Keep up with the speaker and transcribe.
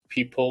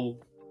people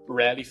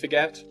rarely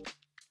forget.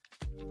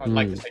 I'd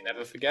like to say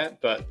never forget,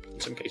 but in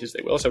some cases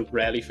they will, so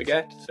rarely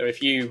forget. So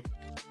if you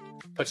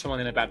put someone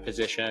in a bad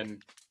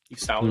position, you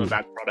sell them a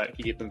bad product,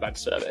 you give them bad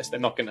service, they're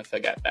not going to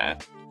forget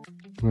that.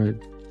 Right.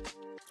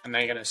 And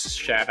they're going to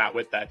share that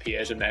with their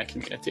peers in their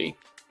community.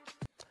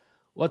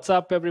 What's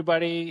up,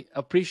 everybody?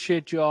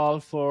 Appreciate you all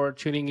for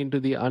tuning into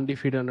the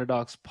Undefeated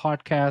Underdogs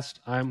podcast.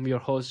 I'm your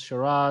host,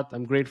 Sharat.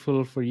 I'm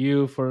grateful for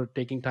you for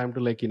taking time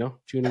to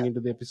tuning into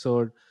the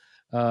episode.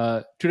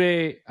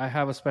 Today, I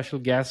have a special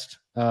guest.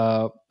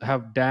 I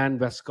have Dan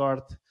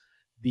Westgarth,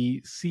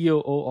 the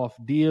COO of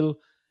Deal.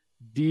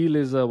 Deal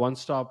is a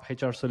one-stop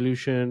HR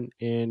solution.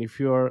 And if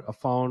you're a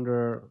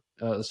founder,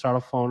 a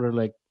startup founder,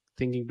 like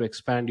thinking to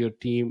expand your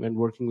team and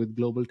working with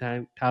global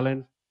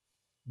talent,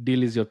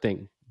 Deal is your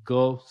thing.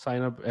 Go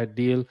sign up at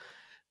Deal.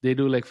 They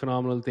do like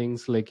phenomenal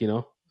things like,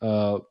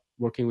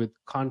 working with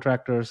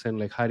contractors and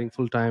like hiring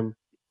full-time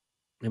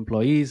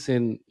employees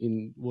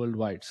in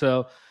worldwide.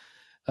 So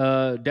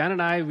Dan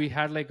and I, we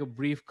had like a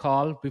brief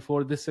call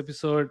before this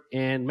episode,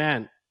 and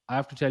man, I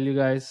have to tell you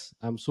guys,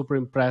 I'm super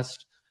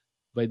impressed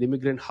by the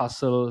immigrant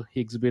hustle he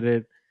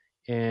exhibited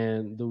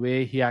and the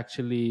way he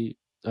actually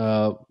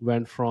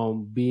went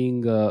from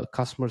being a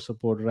customer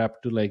support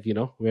rep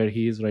to where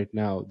he is right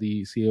now,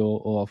 the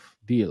CEO of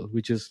Deal,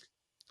 which is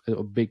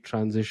a big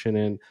transition.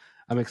 And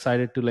I'm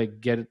excited to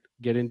like get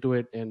into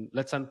it, and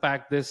let's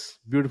unpack this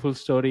beautiful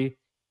story.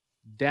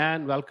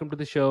 Dan, welcome to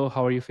the show.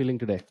 How are you feeling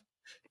today?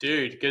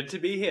 Dude, good to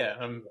be here.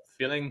 I'm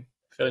feeling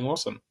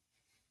awesome.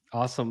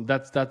 Awesome.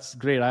 That's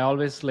great. I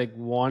always like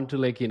want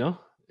to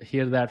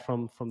hear that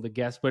from the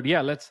guest. But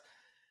yeah, let's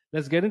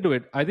get into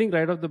it. I think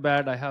right off the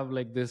bat, I have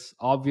like this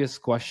obvious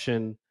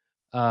question.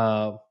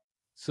 So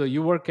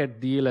you work at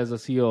Deal as a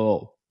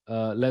COO.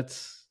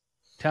 Let's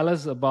tell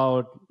us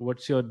about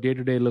what's your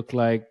day-to-day look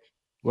like.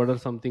 What are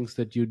some things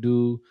that you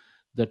do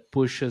that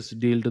pushes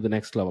Deal to the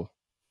next level?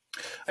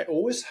 I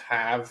always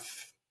have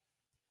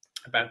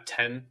about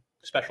 10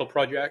 special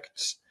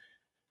projects.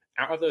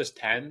 Out of those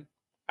 10,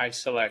 I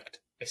select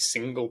a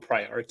single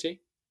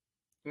priority.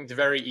 It's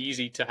very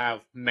easy to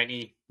have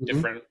many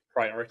different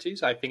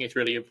priorities. I think it's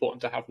really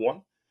important to have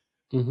one.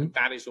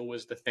 That is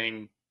always the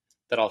thing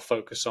that I'll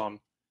focus on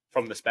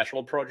from the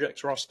special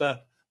projects roster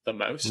the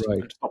most,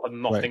 and stop at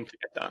nothing to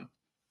get done.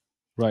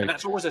 And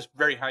that's always a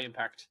very high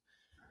impact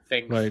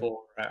thing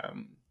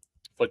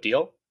for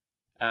Deal,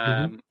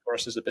 for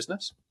us as a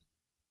business.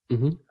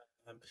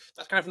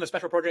 That's kind of from the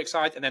special project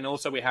side, and then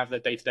also we have the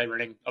day-to-day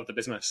running of the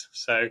business.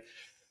 So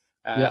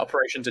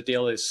operations at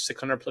Deal is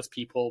 600 plus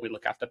people. We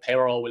look after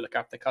payroll, we look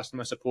after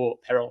customer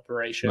support, payroll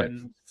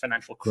operations,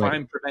 financial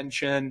crime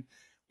prevention.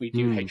 We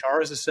do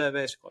HR as a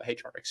service, we've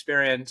got HR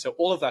experience. So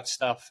all of that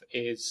stuff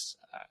is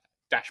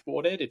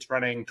dashboarded. It's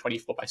running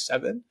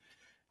 24/7.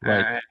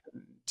 And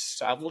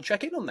so we'll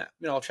check in on that.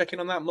 I'll check in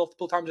on that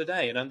multiple times a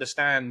day and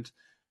understand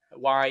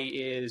why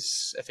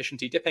is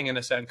efficiency dipping in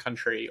a certain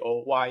country,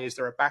 or why is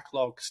there a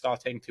backlog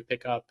starting to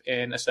pick up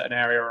in a certain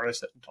area or on a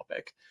certain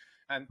topic.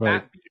 And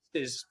that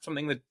is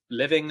something that's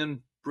living and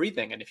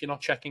breathing. And if you're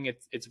not checking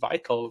its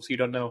vitals, you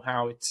don't know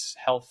how its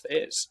health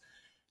is.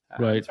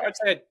 So I'd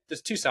say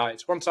there's two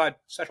sides. One side,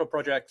 special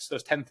projects,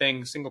 those 10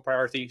 things, single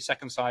priority.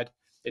 Second side,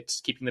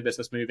 it's keeping the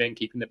business moving,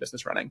 keeping the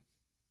business running.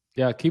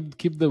 Yeah,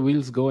 keep the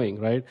wheels going,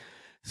 right?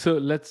 So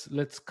let's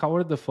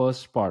cover the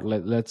first part.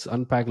 Let's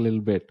unpack a little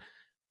bit.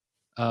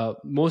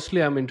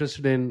 Mostly I'm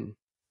interested in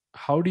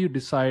how do you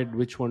decide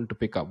which one to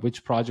pick up,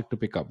 which project to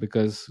pick up?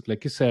 Because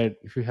like you said,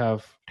 if you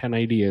have 10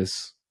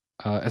 ideas,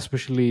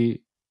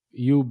 especially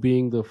you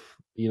being the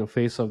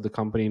face of the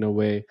company in a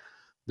way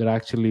that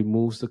actually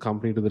moves the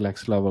company to the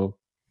next level,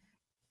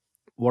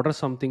 what are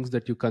some things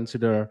that you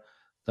consider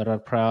that are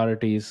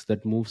priorities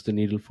that moves the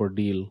needle for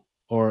Deal,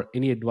 or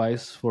any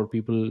advice for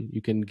people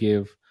you can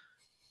give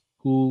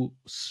who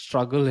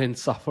struggle and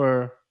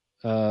suffer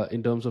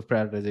in terms of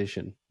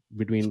prioritization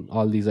between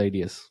all these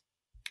ideas?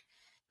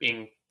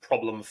 Being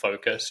problem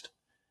focused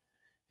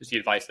is the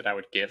advice that I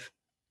would give.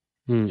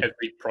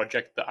 Every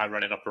project that I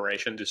run in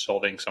operations is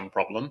solving some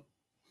problem.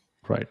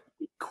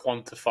 We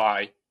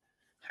quantify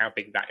how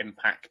big that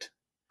impact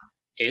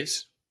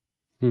is.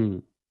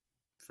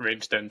 For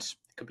instance,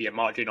 it could be a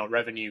margin or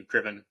revenue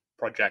driven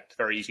project,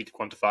 very easy to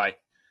quantify.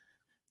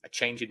 A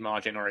change in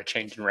margin or a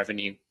change in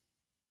revenue.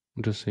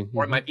 Interesting.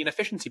 Or it might be an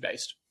efficiency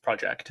based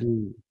project.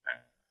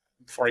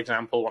 For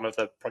example, one of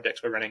the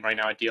projects we're running right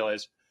now at Deal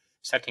is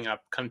setting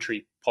up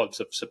country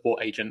pods of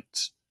support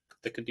agents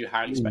that can do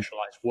highly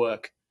specialized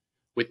work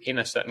within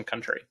a certain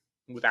country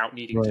without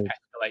needing to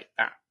escalate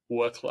that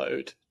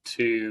workload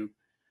to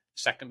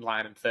second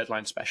line and third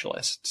line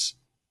specialists.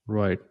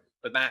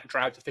 But that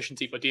drives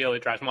efficiency for Deal.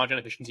 It drives margin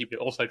efficiency, but it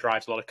also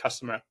drives a lot of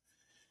customer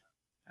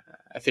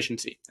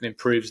efficiency and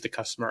improves the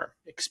customer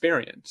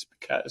experience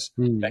because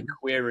that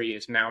query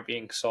is now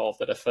being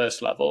solved at a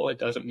first level. It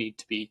doesn't need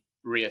to be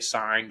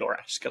reassigned or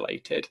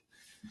escalated.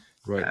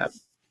 I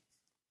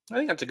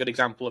think that's a good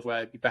example of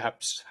where you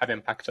perhaps have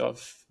impact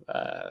of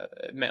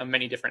on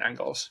many different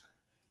angles.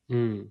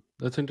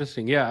 That's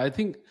interesting. Yeah, I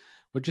think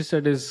what you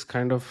said is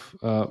kind of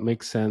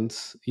makes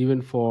sense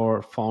even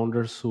for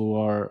founders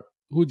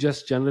who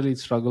just generally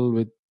struggle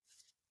with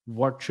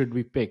what should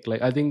we pick.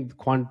 Like, I think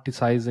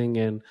quanticizing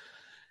and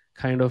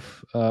kind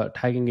of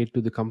tagging it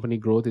to the company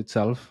growth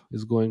itself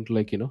is going to,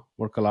 like,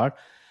 work a lot.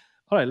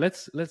 All right,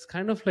 let's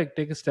kind of like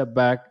take a step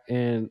back,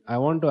 and I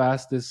want to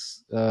ask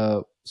this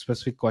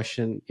specific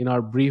question. In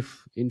our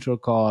brief intro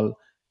call,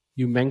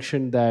 you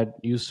mentioned that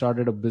you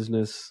started a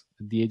business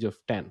at the age of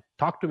 10.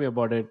 Talk to me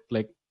about it.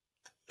 Like,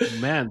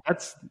 man,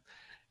 that's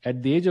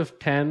at the age of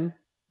 10,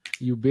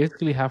 you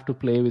basically have to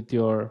play with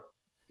your,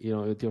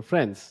 with your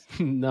friends,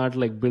 not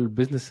like build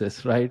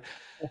businesses, right?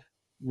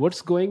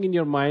 What's going in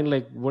your mind?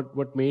 Like,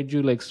 what made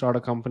you like start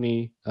a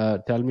company?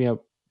 Tell me,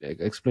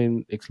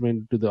 explain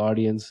to the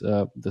audience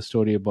the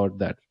story about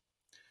that.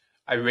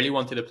 I really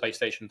wanted a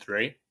PlayStation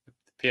 3, the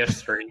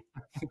PS3,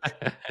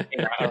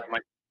 came out around my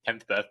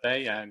 10th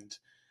birthday, and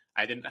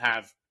I didn't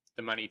have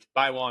the money to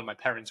buy one. My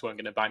parents weren't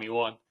going to buy me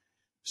one.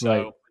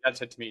 Right, So my dad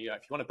said to me,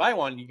 if you want to buy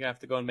one, you have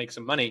to go and make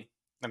some money,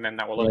 and then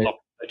that will right, unlock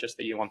the purchase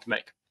that you want to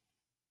make.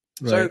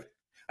 So right.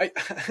 I,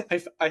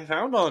 I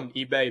found on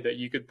eBay that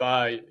you could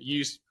buy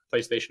used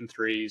PlayStation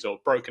 3s or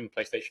broken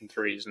PlayStation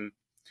 3s, and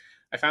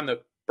I found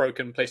that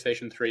broken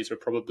PlayStation 3s were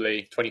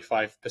probably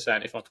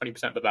 25%, if not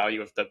 20% the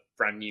value of the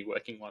brand new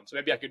working one. So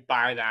maybe I could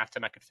buy that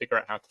and I could figure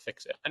out how to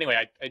fix it.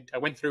 Anyway, I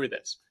went through with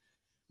this.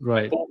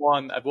 I Right. bought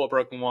one, I bought a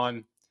broken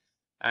one.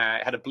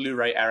 It had a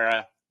Blu-ray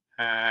error.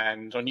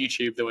 And on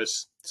YouTube, there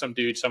was some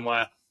dude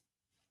somewhere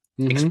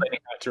Mm-hmm. explaining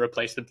how to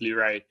replace the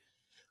Blu-ray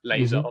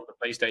laser Mm-hmm. on the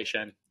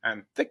PlayStation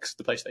and fix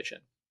the PlayStation.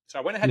 So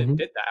I went ahead and Mm-hmm.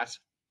 did that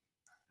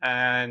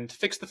and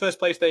fixed the first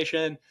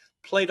PlayStation,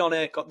 played on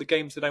it, got the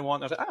games that I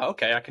want. I was like, oh,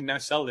 okay, I can now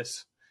sell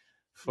this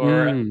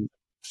for Mm.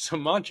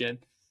 some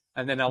margin,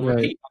 and then I'll Right.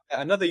 repeat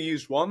another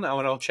used one,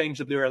 and I'll change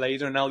the Blu-ray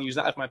laser, and I'll use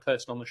that as my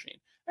personal machine.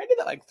 I did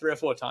that like 3 or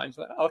 4 times.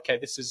 Like, okay,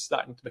 this is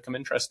starting to become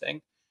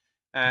interesting.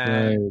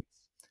 And Right.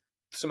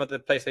 some of the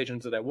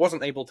PlayStations that I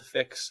wasn't able to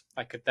fix,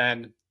 I could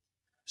then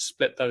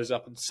split those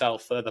up and sell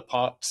further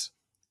parts.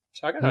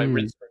 So I gotta Mm.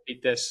 rinse and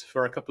repeat this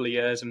for a couple of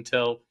years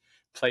until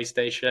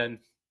PlayStation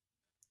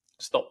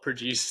stopped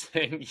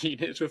producing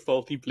units with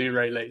faulty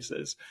Blu-ray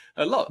lasers.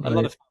 A lot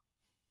Right. of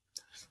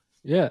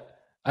Yeah.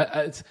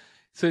 It's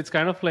so it's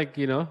kind of like,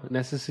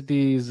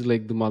 necessity is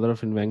like the mother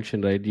of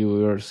invention, right?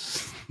 Your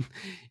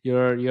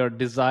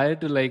desire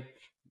to like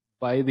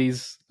buy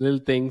these little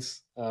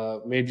things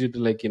made you to,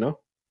 like,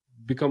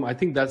 become. I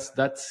think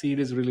that seed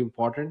is really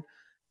important.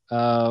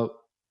 uh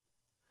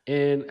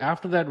and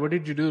after that, what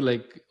did you do?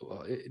 Like,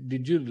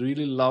 did you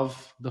really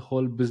love the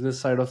whole business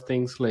side of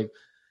things, like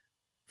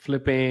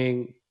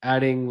flipping,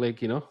 adding,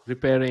 like,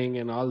 repairing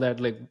and all that?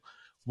 Like,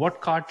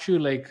 what caught you,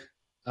 like,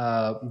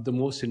 the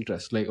most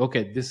interest? Like,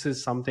 okay, this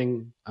is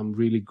something I'm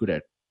really good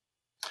at.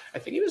 I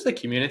think it was the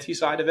community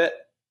side of it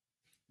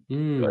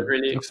that was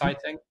really Okay.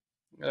 exciting.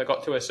 I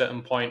got to a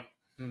certain point,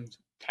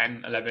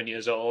 10, 11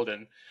 years old,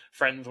 and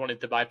friends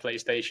wanted to buy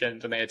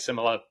PlayStations and they had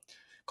similar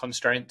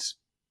constraints.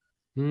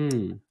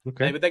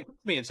 And they Okay. would then come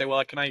to me and say,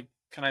 "Well, can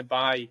I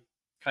buy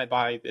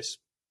this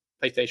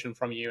PlayStation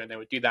from you?" And they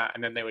would do that,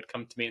 and then they would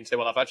come to me and say,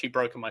 "Well, I've actually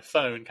broken my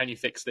phone. Can you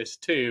fix this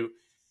too?"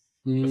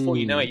 Before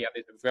you know it, Mm. you have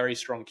a very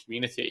strong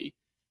community,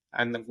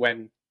 and then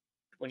when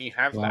you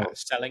have Wow. that,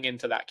 selling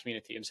into that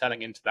community and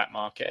selling into that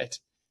market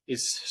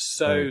is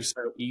Right.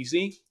 so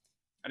easy.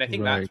 And I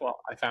think that's Right. what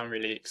I found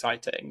really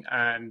exciting.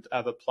 And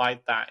I've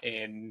applied that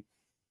in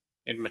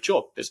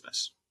mature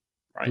business,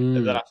 right?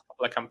 The Mm. last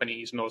couple of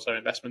companies and also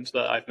investments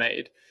that I've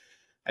made,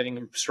 I think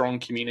a strong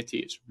community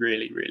is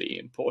really, really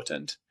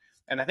important.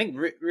 And I think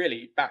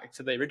really back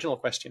to the original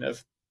question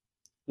of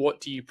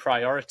what do you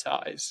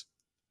prioritize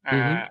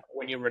Mm-hmm.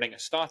 when you're running a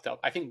startup?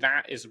 I think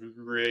that is a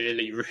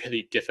really,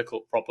 really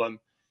difficult problem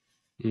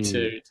Mm.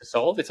 to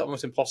solve. It's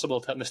almost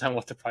impossible to understand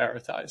what to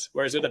prioritize.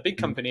 Whereas with a big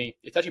company,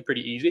 it's actually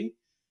pretty easy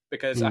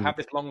because I Mm. have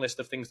this long list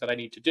of things that I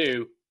need to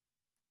do.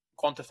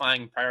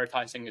 Quantifying,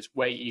 prioritizing is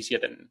way easier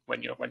than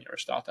when you're a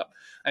startup.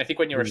 And I think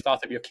when you're a Mm.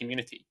 startup, your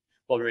community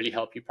will really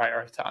help you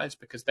prioritize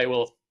because they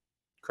will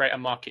create a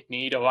market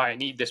need. Oh, I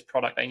need this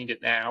product, I need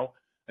it now.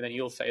 And then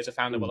you'll say as a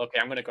founder, Mm. well, okay,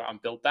 I'm going to go out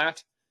and build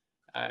that,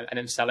 and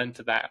then sell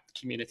into that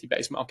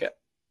community-based market.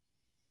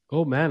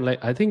 Oh man,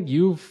 like, I think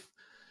you've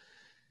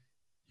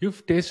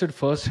tasted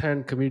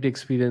firsthand community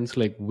experience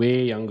like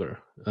way younger.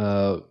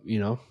 I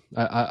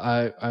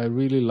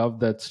really love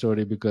that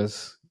story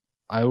because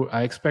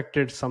I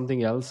expected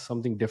something else,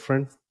 something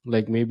different.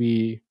 Like,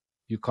 maybe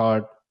you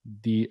caught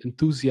the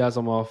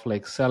enthusiasm of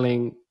like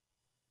selling,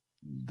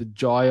 the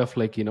joy of,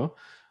 like,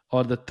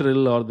 or the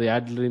thrill or the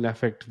adrenaline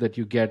effect that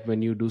you get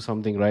when you do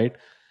something right.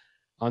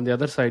 On the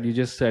other side, you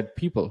just said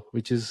people,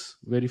 which is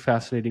very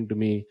fascinating to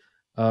me.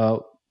 uh,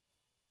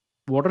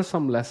 what are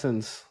some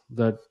lessons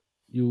that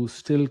you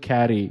still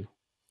carry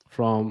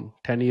from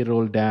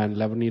 10-year-old Dan,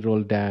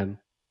 11-year-old Dan,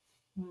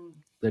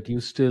 that you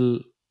still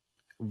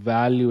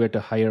value at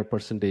a higher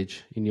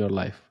percentage in your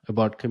life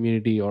about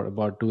community or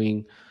about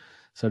doing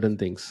certain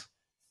things?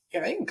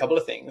 Yeah, I think a couple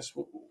of things.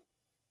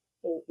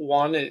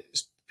 One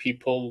is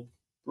people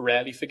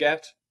rarely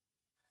forget.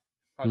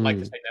 I'd like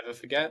to Mm. say never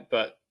forget,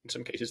 but in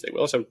some cases they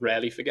will also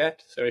rarely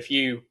forget. So if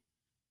you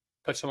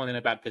put someone in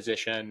a bad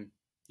position,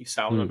 you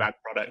sell them a Mm. bad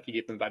product, you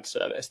give them bad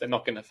service, they're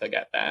not going to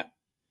forget that.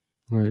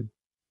 Right.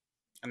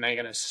 And they're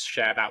going to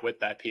share that with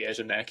their peers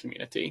in their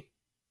community.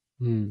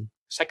 Mm.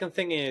 Second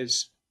thing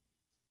is,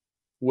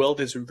 world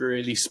is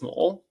really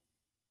small.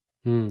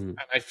 Mm. And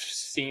I've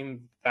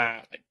seen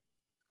that, like,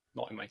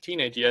 not in my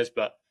teenage years,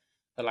 but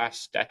the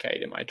last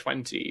decade in my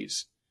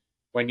 20s,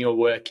 when you're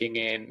working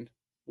in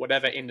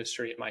whatever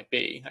industry it might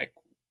be. Like,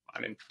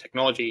 I'm in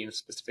technology and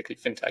specifically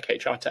fintech,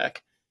 HR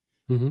tech.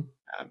 Mm-hmm.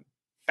 Um,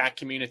 that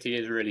community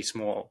is really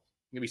small.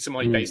 It could be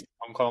somebody Mm. based in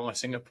Hong Kong or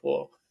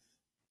Singapore.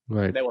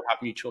 Right. They will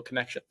have mutual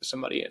connection with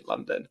somebody in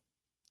London.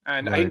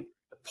 And I Right. think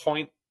the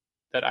point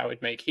that I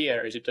would make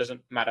here is it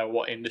doesn't matter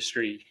what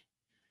industry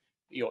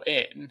you're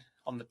in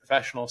on the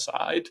professional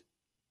side,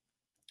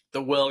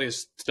 the world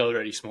is still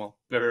really small,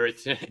 whether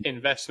it's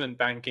investment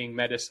banking,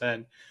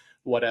 medicine,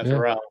 Yeah.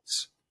 whatever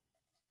else.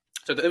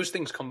 So those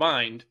things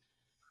combined,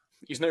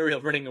 there's no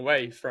real running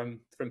away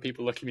from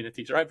people or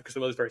communities, right? Because the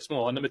world is very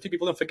small. And number two,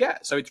 people don't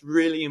forget. So it's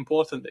really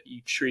important that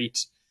you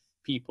treat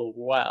people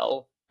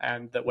well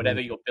and that Mm.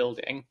 whatever you're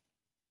building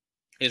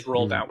is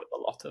rolled Mm. out with a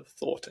lot of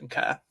thought and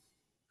care.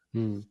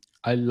 Mm.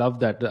 I love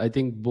that. I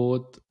think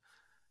both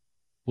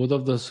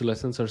of those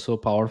lessons are so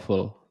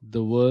powerful.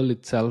 The world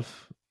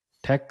itself,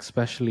 tech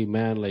especially,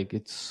 man, like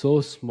it's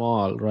so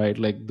small, right?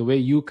 Like the way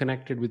you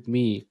connected with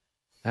me.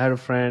 I had a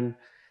friend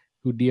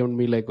who DM'd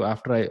me like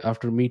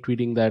after me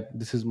tweeting that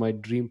this is my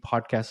dream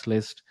podcast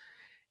list,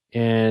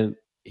 and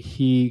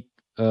he,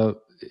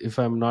 if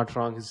I'm not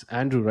wrong, is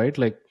Andrew, right?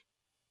 Like,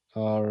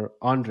 or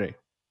Andre,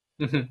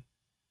 Mm-hmm.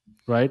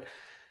 right?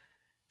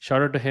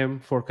 Shout out to him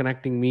for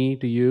connecting me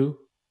to you.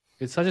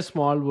 It's such a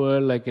small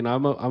world. Like,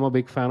 I'm a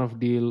big fan of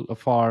Deal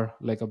afar,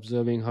 like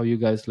observing how you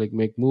guys like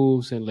make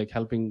moves and like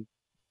helping,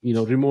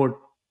 remote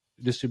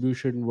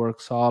distribution work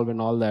solve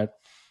and all that.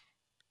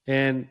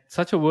 And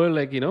such a world,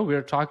 like,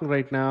 we're talking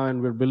right now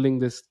and we're building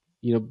this,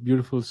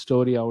 beautiful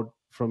story out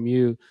from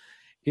you.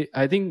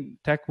 I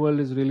think tech world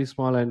is really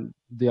small. And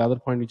the other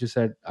point which you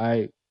said,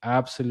 I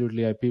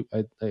absolutely, I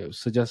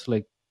suggest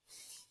like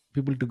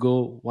people to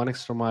go one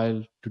extra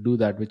mile to do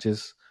that, which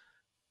is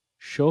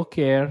show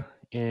care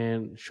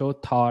and show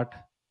thought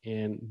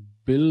and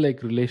build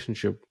like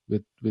relationship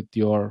with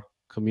your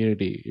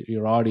community,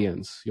 your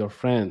audience, your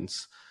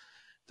friends,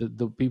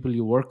 the people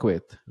you work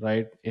with,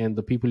 right? And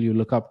the people you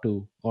look up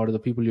to, or the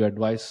people you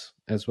advise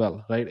as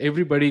well, right?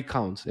 Everybody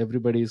counts.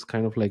 Everybody is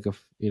kind of like a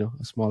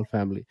small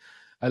family.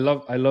 I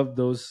love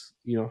those,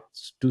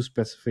 two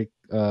specific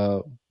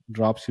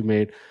drops you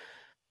made.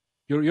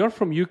 You're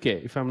from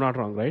UK, if I'm not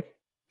wrong, right?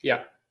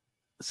 Yeah.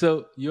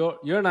 So you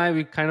and I,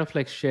 we kind of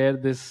like share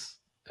this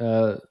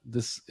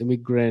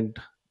immigrant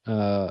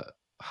uh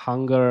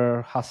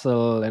hunger,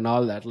 hustle and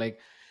all that. Like,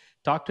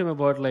 talk to him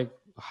about like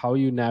how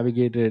you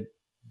navigated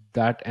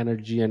that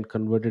energy and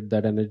converted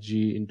that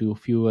energy into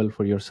fuel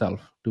for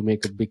yourself to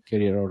make a big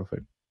career out of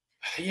it.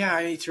 Yeah,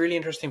 it's a really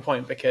interesting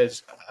point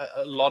because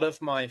a lot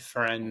of my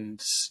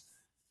friends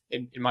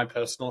in my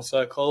personal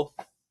circle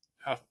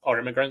are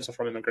immigrants or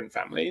from immigrant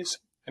families,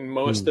 and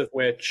most Hmm. of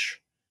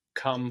which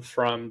come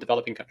from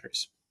developing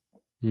countries.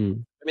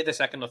 Hmm. Maybe the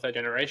second or third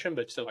generation,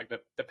 but still, like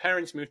the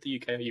parents moved to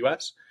UK or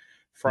US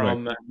Right.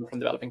 from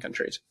developing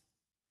countries.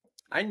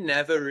 I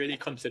never really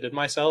considered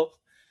myself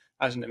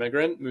as an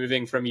immigrant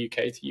moving from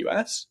UK to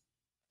US,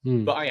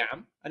 Hmm. but I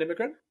am an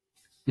immigrant,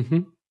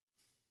 Mm-hmm.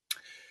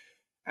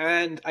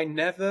 and I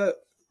never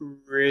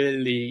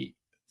really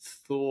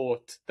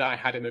thought that I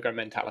had immigrant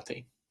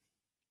mentality.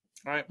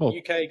 Right, Oh,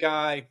 UK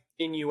guy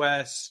in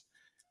US.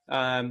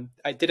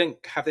 I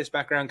didn't have this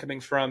background coming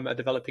from a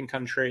developing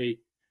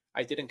country.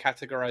 I didn't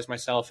categorize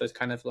myself as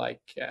kind of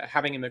like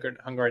having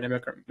immigrant hunger and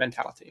immigrant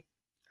mentality.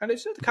 And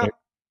it's just the right.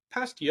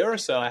 past year or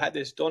so, I had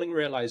this dawning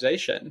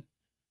realization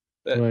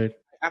that Right.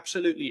 I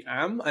absolutely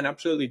am and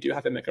absolutely do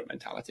have immigrant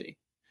mentality.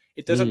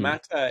 It doesn't Hmm.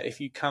 matter if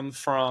you come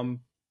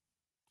from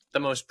the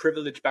most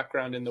privileged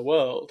background in the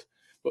world,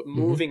 but Mm-hmm.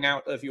 moving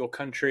out of your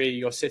country,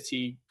 your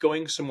city,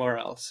 going somewhere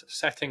else,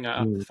 setting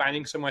up, Hmm.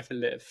 finding somewhere to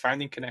live,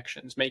 finding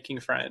connections, making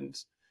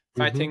friends,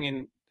 Mm-hmm.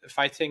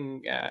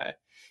 fighting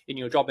in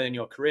your job and in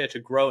your career to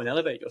grow and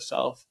elevate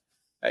yourself.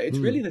 It's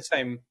Hmm. really the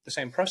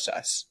same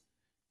process.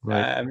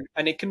 Right.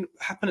 And it can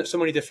happen at so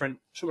many different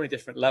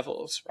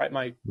levels, right?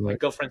 My Right.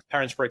 girlfriend's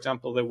parents, for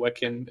example, they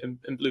work in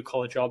blue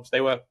collar jobs.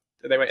 They were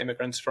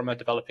immigrants from a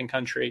developing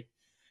country,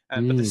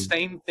 but the Hmm.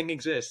 same thing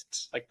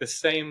exists, like the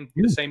same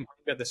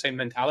the same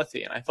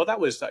mentality. And I thought that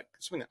was like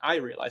something that I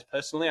realized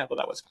personally. I thought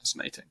that was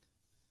fascinating.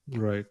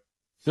 Right.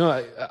 No,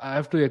 I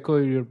have to echo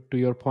to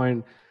your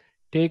point.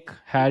 Take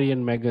Harry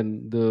and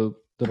Meghan, the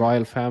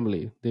royal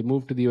family. They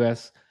moved to the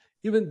US.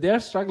 Even they're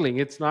struggling.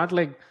 It's not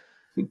like,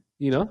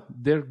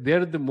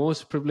 they're the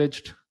most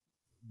privileged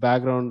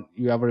background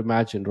you ever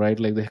imagined, right?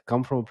 Like, they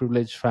come from a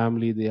privileged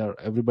family.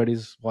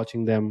 Everybody's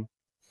watching them.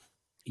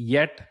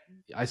 Yet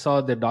I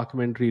saw the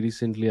documentary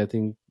recently, I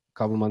think a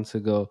couple months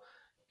ago.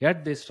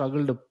 Yet they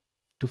struggled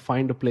to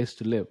find a place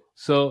to live.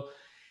 So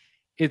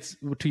it's,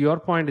 to your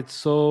point, it's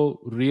so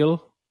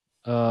real.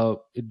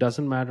 It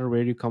doesn't matter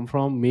where you come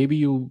from. Maybe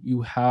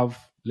you have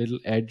little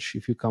edge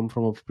if you come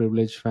from a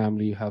privileged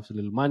family, you have a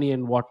little money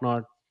and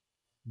whatnot,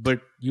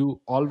 but you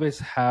always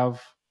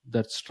have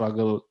that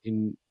struggle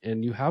in,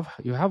 and you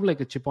have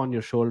like a chip on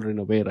your shoulder in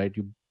a way, right?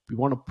 You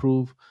want to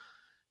prove,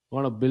 you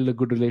want to build a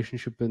good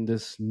relationship in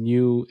this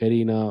new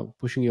arena,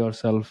 pushing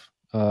yourself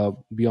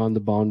beyond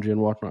the boundary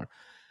and whatnot.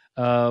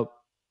 uh,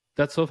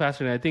 that's so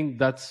fascinating. I think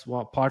that's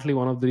partly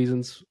one of the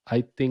reasons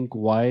I think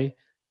why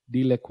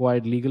Deal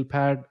acquired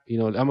LegalPad.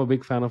 I'm a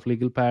big fan of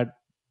LegalPad.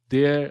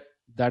 There,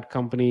 that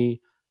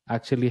company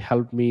actually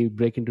helped me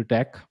break into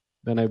tech.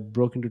 When I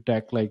broke into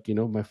tech, like,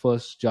 my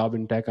first job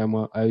in tech,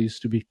 I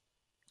used to be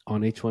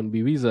on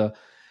H-1B visa,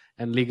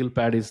 and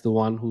LegalPad is the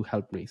one who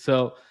helped me.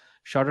 So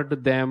shout out to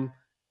them.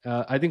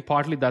 I think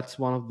partly that's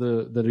one of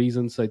the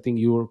reasons. I think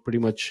you were pretty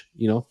much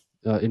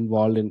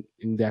involved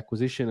in the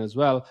acquisition as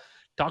well.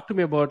 Talk to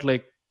me about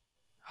like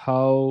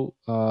how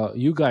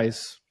you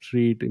guys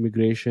treat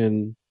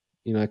immigration,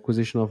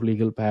 acquisition of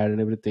legal pad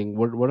and everything.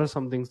 What are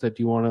some things that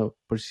you want to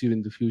pursue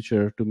in the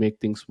future to make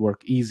things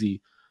work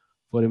easy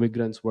for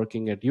immigrants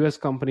working at US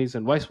companies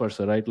and vice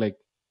versa, right? Like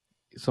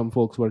some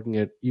folks working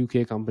at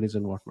UK companies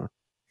and whatnot.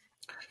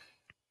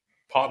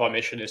 Part of our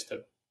mission is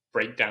to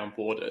break down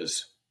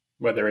borders,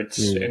 whether it's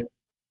in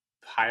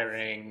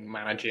hiring,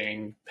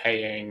 managing,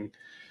 paying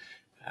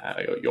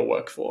your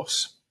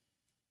workforce.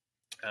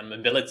 And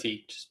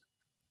mobility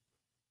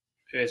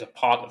is a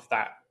part of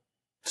that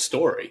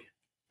story.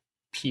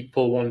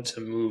 People want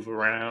to move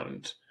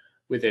around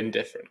within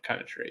different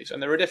countries,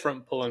 and there are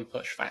different pull and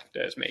push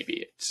factors.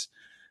 Maybe it's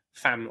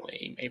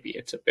family, maybe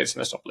it's a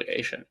business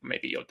obligation,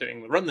 maybe you're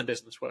doing the run the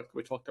business work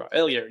we talked about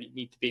earlier. You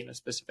need to be in a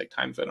specific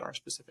time zone or a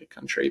specific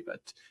country,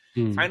 but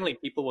finally,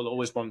 people will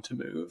always want to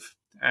move,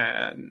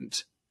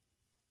 and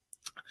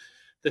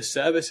the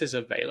services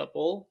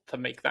available to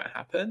make that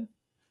happen,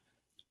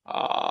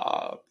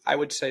 I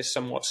would say,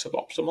 somewhat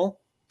suboptimal.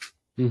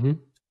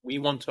 We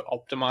want to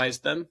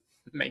optimize them,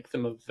 make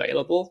them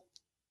available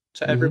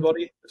to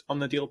everybody on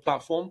the Deal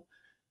platform.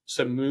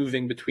 So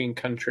moving between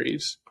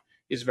countries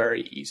is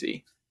very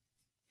easy.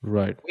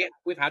 Right.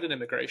 We've had an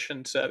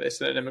immigration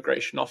service and an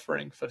immigration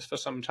offering for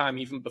some time,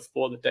 even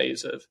before the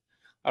days of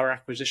our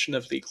acquisition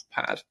of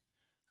LegalPad.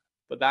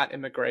 But that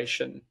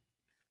immigration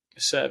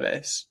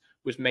service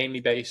was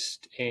mainly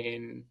based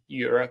in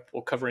Europe,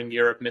 or covering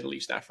Europe, Middle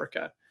East,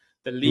 Africa.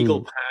 The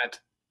LegalPad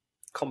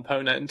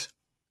component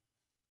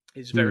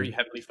is very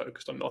heavily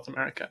focused on North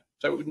America.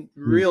 So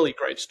really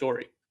great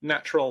story.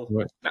 Natural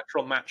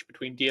match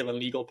between Deal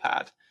and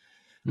LegalPad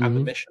and the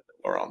mission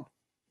that we're on.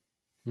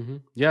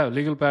 Yeah,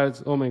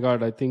 LegalPads. Oh my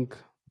God, I think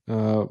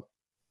I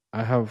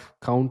have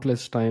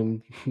countless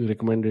time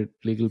recommended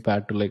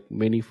LegalPad to like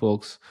many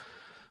folks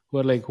who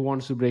are like, who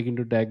wants to break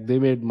into tech. They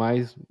made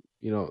my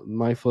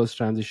first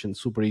transition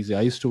super easy.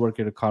 I used to work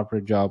at a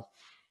corporate job,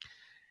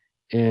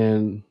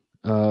 and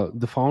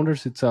the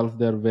founders itself,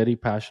 they're very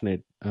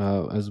passionate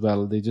as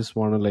well. They just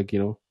want to like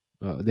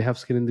they have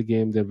skin in the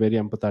game. They're very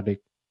empathetic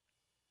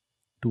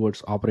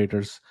towards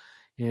operators,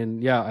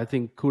 and yeah, I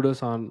think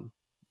kudos on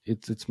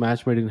it's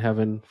match made in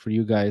heaven for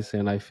you guys,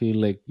 and I feel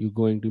like you're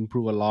going to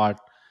improve a lot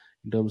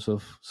in terms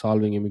of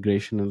solving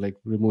immigration and like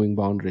removing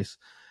boundaries.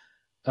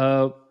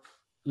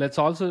 Let's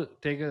also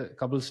take a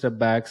couple step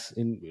backs.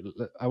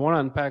 I want to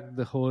unpack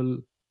the whole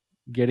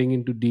getting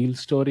into Deal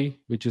story,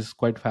 which is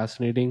quite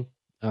fascinating.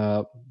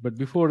 But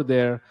before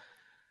there,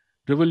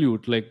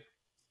 Revolut, like,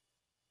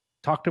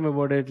 talk to me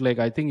about it. Like,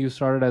 I think you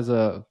started as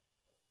a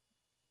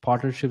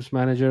partnerships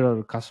manager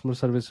or customer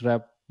service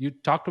rep. You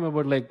talk to me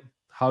about like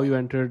how you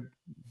entered,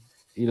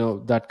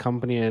 that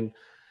company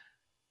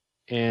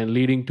and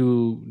leading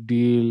to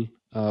Deal.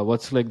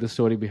 What's like the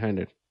story behind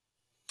it?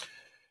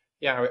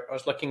 Yeah, I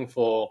was looking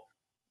for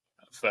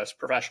first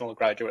professional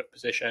graduate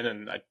position,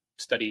 and I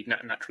studied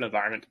natural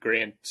environment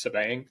degree in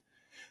surveying,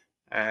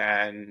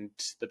 and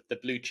the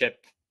blue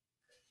chip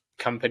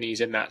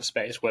companies in that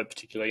space were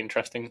particularly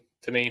interesting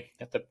to me. You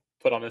have to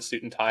put on a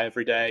suit and tie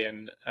every day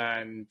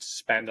and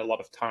spend a lot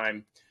of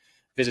time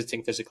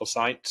visiting physical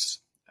sites.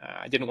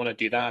 I didn't want to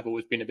do that. I've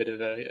always been a bit of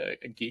a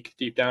geek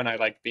deep down. I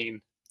like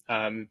being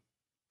on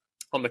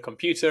the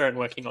computer and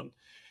working on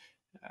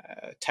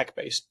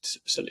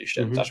tech-based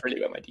solutions. That's really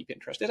where my deep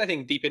interest is. I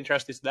think deep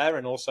interest is there,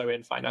 and also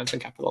in finance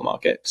and capital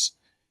markets,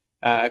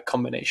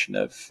 combination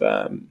of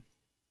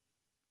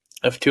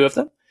two of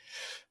them.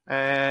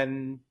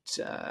 And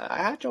I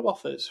had job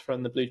offers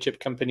from the blue chip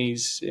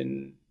companies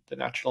in the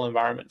natural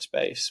environment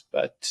space,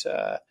 but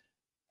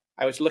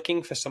I was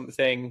looking for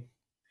something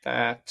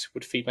that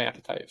would feed my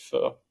appetite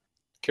for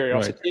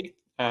curiosity.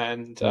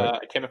 And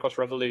I came across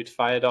Revolut,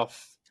 fired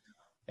off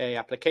a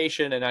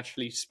application, and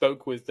actually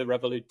spoke with the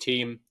Revolut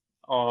team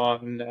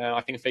on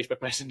I think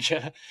Facebook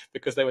Messenger,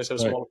 because they were so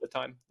small at the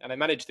time. And I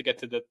managed to get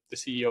to the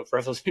CEO of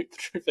Revolut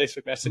through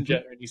Facebook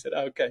Messenger, and he said,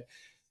 "Oh, okay,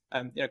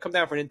 come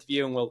down for an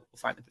interview and we'll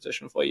find a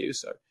position for you."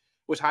 So I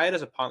was hired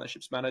as a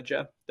partnerships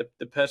manager.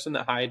 The person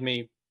that hired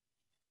me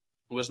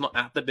was not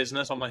at the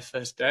business on my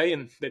first day,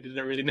 and they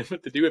didn't really know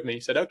what to do with me. He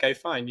said, "Okay,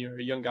 fine, you're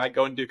a young guy,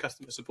 go and do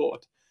customer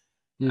support."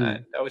 And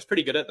Mm. I was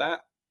pretty good at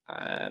that.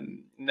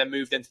 And then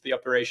moved into the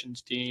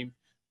operations team,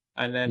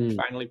 and then Mm.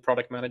 finally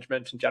product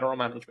management and general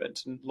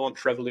management, and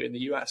launched Revolut in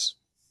the US.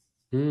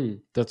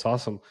 Mm. That's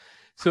awesome.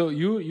 So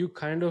you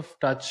kind of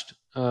touched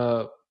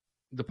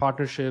the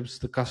partnerships,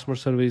 the customer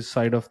service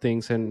side of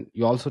things, and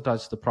you also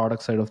touched the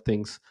product side of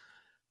things.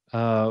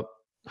 uh,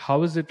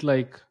 how is it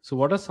like, so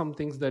what are some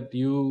things that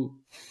you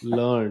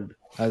learned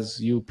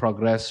as you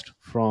progressed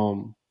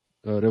from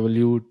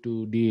Revolut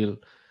to Deal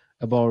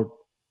about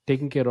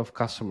taking care of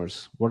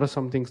customers? What are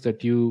some things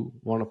that you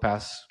want to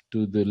pass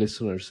to the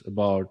listeners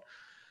about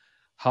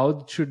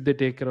how should they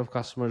take care of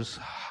customers,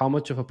 how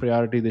much of a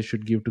priority they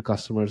should give to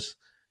customers,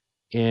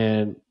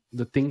 and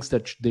the things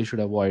that they should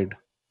avoid,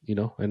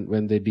 and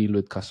when they deal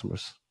with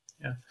customers?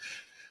 Yeah.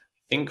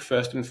 I think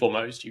first and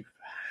foremost, you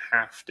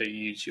have to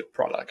use your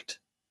product.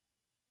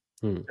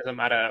 Hmm. Doesn't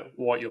matter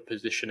what your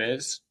position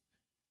is,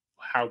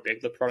 how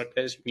big the product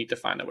is, you need to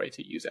find a way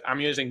to use it. I'm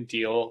using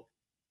Deal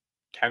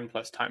 10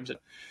 plus times. And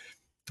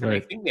I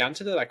Right. think the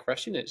answer to that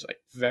question is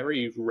like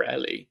very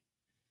rarely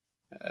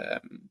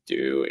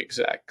do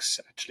execs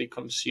actually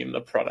consume the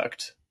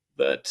product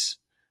that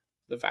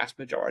the vast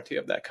majority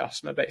of their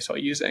customer base are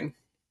using.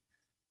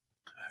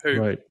 Who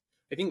Right.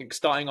 I think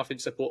starting off in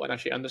support and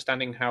actually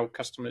understanding how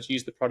customers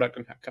use the product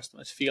and how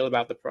customers feel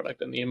about the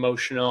product and the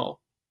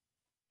emotional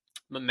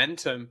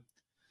momentum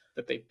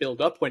that they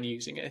build up when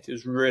using it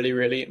is really,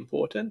 really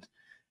important.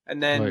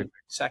 And Right. then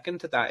second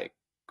to that,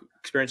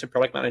 experience in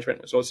product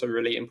management was also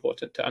really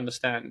important to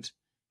understand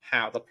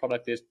how the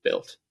product is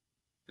built.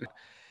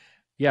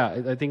 Yeah,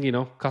 I think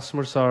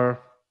customers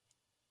are.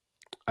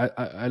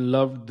 I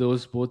loved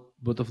those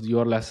both of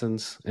your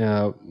lessons,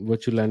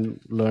 what you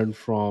learned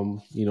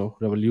from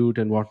Revolut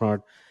and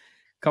whatnot.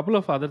 Couple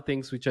of other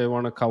things which I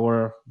want to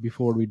cover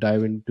before we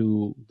dive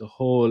into the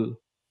whole,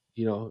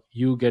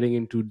 you getting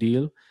into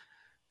Deal.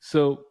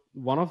 So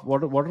one of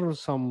what are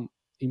some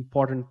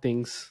important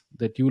things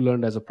that you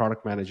learned as a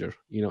product manager,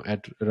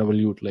 at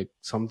Revolut, like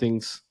some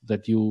things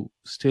that you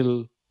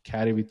still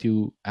carry with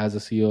you as a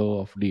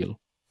CEO of Deal?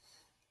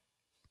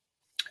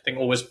 I think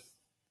always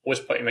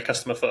putting the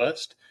customer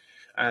first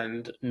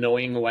and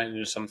knowing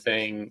when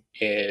something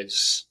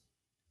is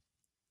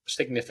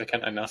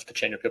significant enough to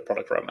change up your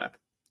product roadmap.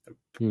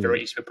 Hmm.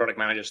 Very easy for product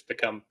managers to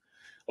become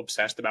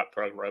obsessed about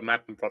product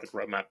roadmap and product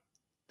roadmap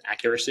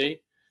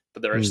accuracy,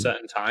 but there are Hmm.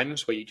 certain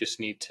times where you just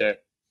need to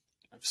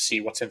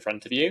see what's in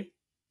front of you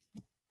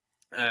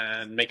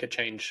and make a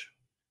change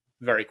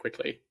very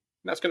quickly.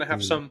 And that's going to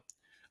have Hmm. some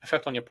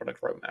effect on your product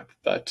roadmap,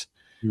 but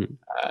Hmm.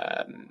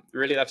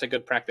 really that's a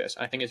good practice.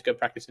 I think it's good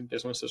practice in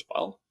business as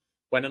well.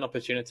 When an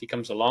opportunity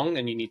comes along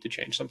and you need to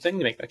change something,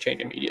 you make that change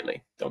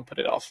immediately. Don't put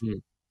it off. Hmm.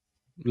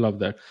 Love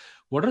that.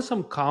 What are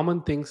some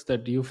common things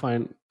that you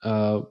find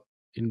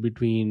in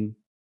between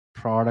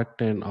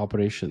product and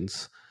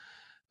operations?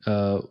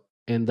 Uh,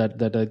 and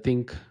that I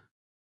think,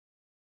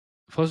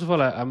 first of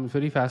all, I'm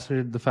very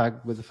fascinated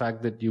with the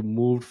fact that you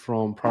moved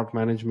from product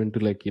management to,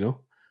 like,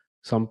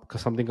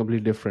 something completely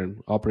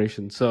different,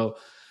 operations. So,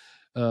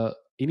 uh,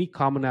 any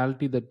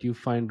commonality that you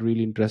find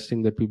really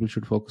interesting that people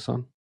should focus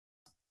on?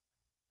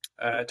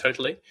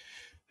 Totally.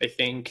 I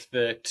think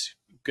that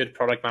good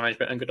product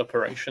management and good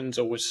operations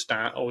always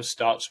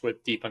starts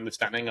with deep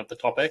understanding of the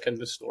topic and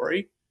the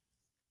story.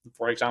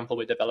 For example,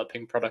 we're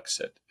developing products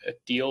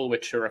at Deal,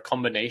 which are a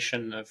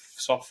combination of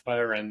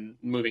software and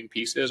moving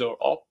pieces or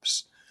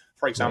ops.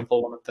 For Right.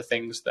 example, one of the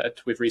things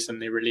that we've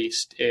recently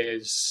released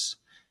is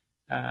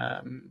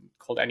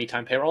called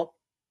Anytime Payroll.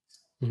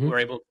 Mm-hmm. We're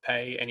able to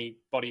pay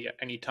anybody at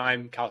any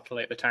time,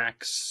 calculate the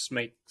tax,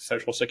 make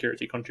social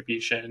security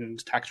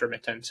contributions, tax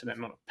remittance, and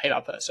then pay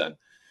that person.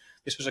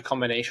 This was a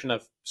combination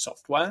of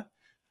software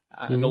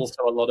and Mm-hmm.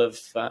 also a lot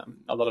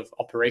of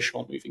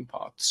operational moving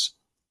parts.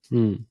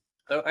 Mm.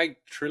 So I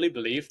truly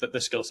believe that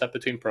the skill set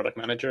between product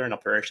manager and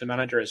operation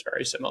manager is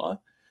very similar.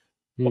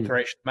 Mm.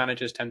 Operation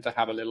managers tend to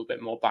have a little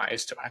bit more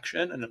bias to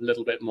action and a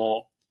little bit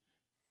more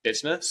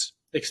business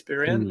Mm.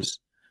 experience,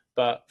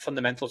 but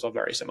fundamentals are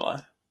very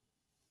similar.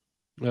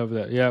 Love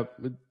that. Yeah,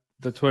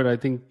 that's what I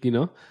think.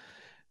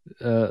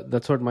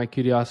 That's what my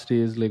curiosity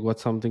is, like,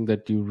 what's something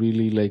that you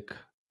really like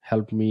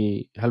helped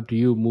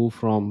you move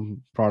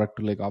from product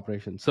to like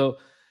operation. So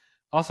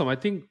awesome. I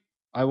think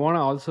I want to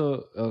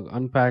also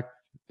unpack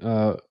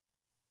uh,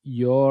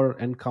 your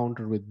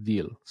encounter with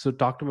Deal. So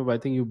talk to me about, I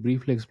think you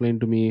briefly explained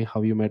to me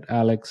how you met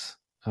Alex,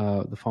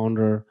 the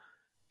founder,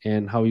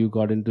 and how you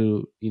got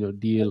into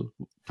Deal.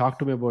 Talk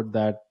to me about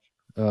that.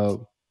 uh,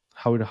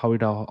 how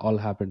it all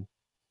happened.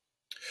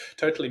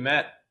 Totally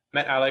met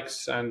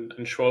Alex and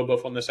Schwo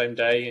both on the same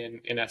day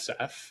in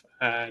SF,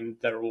 and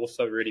they're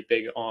also really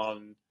big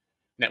on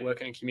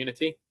networking and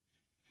community.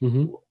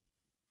 Mm-hmm.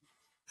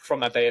 From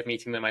that day of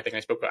meeting them, I think I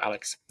spoke with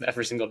Alex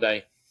every single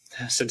day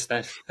since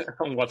then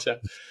on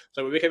WhatsApp.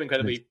 So we became Nice.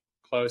 incredibly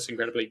close,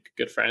 incredibly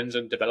good friends,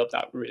 and developed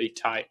that really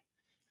tight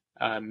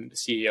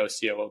CEO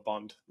COO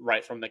bond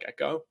right from the get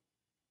go.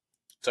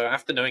 So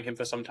after knowing him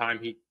for some time,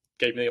 he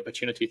gave me the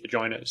opportunity to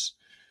join as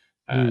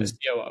Mm.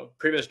 COO.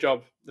 Previous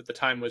job at the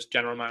time was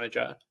general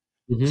manager.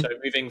 So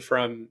Mm-hmm. moving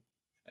from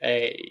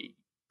a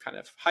kind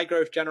of high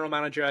growth general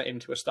manager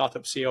into a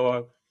startup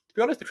COO, to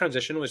be honest, the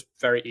transition was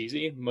very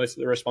easy. Most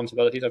of the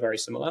responsibilities are very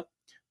similar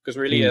because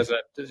really, Mm. as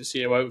a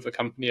COO of a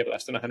company of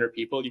less than 100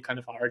 people, you kind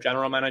of are a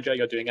general manager.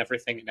 You're doing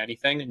everything and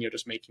anything, and you're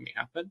just making it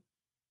happen.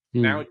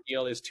 Now, Mm.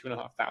 Deal is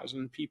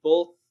 2,500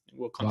 people.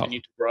 Will Wow.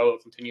 continue to grow, will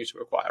continue to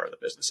acquire other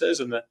businesses,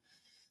 and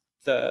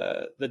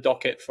the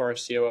docket for a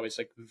COO is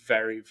like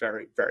very,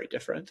 very, very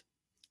different.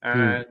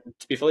 Mm. And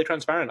to be fully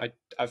transparent,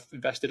 I've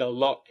invested a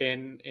lot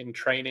in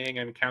training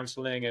and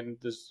counseling, and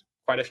there's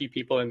quite a few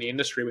people in the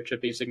industry which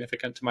have been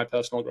significant to my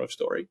personal growth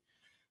story.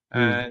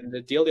 Mm.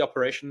 And the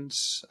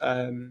operations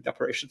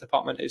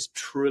department is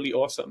truly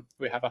awesome.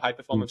 We have a high Mm.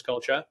 performance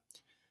culture.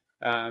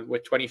 We're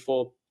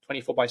 24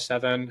 by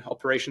 7.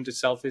 Operations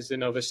itself is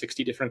in over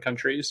 60 different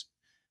countries.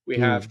 We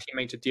have Mm.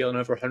 teammates to deal in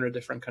over 100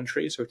 different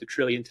countries. So it's a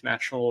truly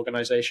international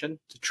organization.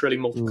 It's a truly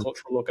Mm.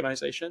 multicultural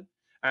organization.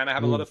 And I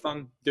have a lot Mm. of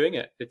fun doing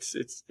it.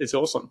 It's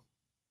awesome.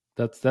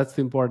 That's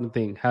the important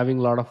thing. Having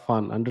a lot of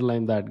fun.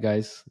 Underline that,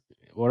 guys.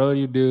 Whatever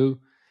you do,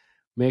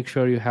 make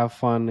sure you have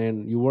fun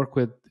and you work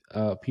with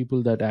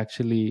people that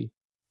actually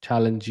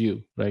challenge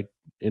you, right,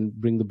 and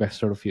bring the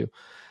best out of you.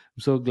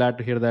 I'm so glad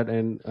to hear that,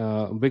 and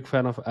I'm a big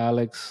fan of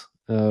Alex.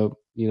 I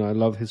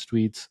love his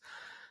tweets.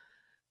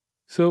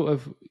 So,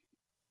 if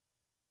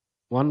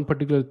one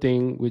particular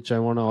thing which I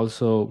want to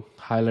also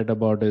highlight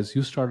about is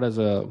you start as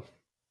a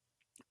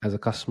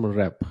customer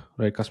rep,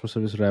 right? Customer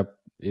service rep,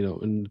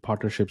 in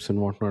partnerships and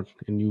whatnot,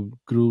 and you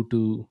grew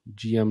to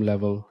GM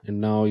level,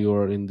 and now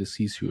you're in the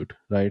C-suite,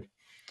 right?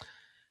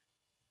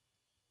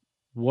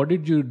 What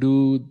did you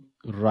do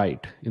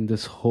right in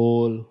this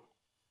whole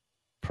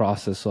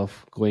process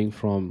of going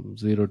from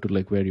zero to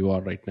like where you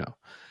are right now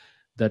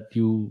that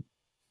you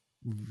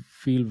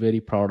feel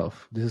very proud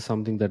of? This is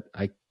something that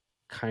I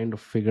kind of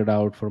figured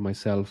out for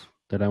myself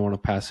that I want to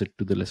pass it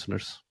to the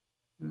listeners.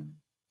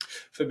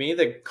 For me,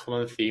 the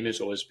common theme has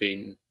always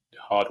been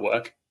hard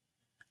work.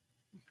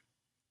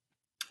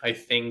 I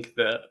think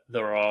that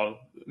there are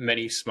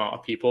many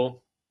smart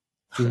people.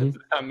 Mm-hmm.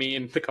 I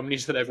mean, the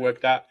companies that I've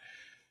worked at,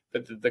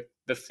 but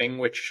the thing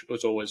which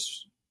was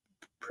always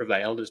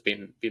prevailed has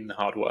been the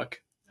hard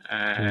work, Mm.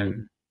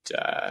 and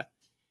uh,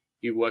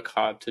 you work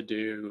hard to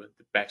do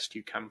the best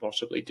you can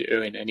possibly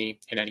do in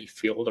any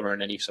field or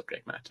in any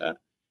subject matter.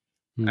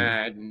 Mm.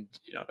 And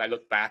if I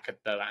look back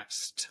at the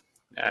last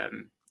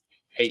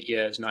 8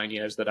 years, 9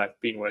 years that I've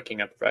been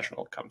working at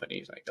professional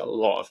companies, like a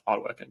lot of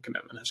hard work and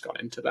commitment has gone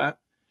into that.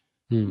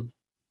 Mm.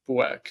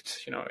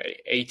 Worked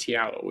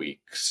 80-hour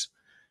weeks,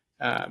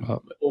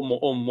 Wow.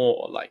 or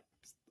more, like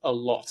a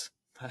lot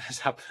has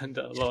happened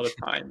a lot of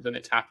times, and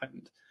it's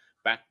happened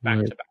back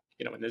Right. to back.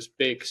 When there's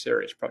big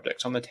serious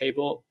projects on the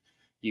table,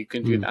 you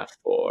can do Mm. that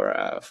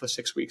for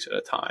 6 weeks at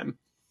a time.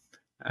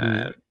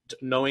 Mm. And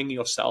knowing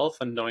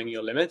yourself and knowing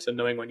your limits and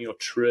knowing when um,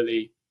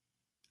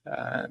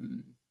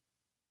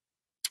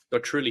 you're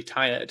truly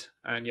tired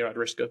and you're at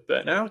risk of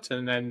burnout,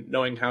 and then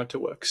knowing how to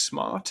work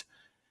smart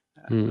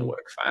and Mm.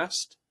 work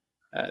fast.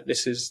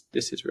 This is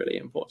really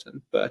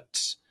important.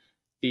 But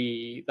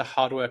the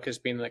hard work has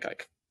been like a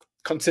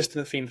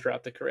consistent theme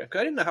throughout the career.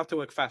 Because I didn't know how to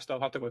work fast or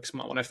how to work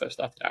smart when I first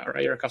started out.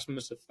 Right,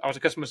 I was a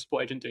customer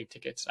support agent doing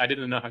tickets. I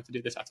didn't know how to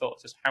do this at all.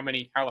 It's just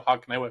how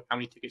hard can I work? How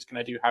many tickets can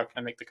I do? How can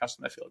I make the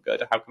customer feel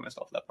good? How can I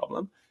solve that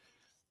problem?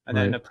 And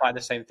then Right. apply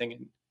the same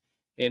thing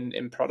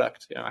in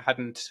product. I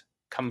hadn't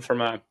come from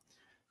a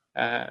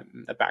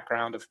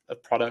background of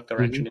product or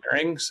Mm-hmm.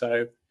 engineering,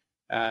 so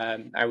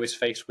I was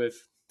faced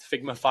with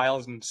Figma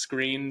files and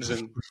screens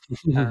and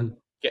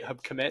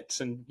GitHub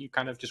commits, and you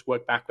kind of just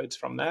work backwards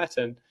from that,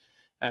 and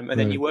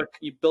then Right.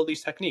 you build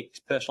these techniques,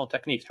 personal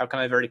techniques. How can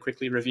I very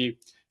quickly review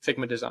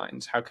Figma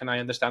designs? How can I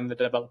understand the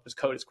developer's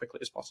code as quickly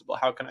as possible?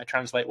 How can I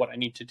translate what I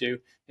need to do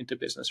into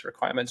business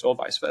requirements, or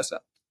vice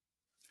versa?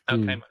 How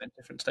can I Mm. manage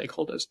different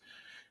stakeholders?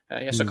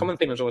 So Mm. common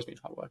thing has always been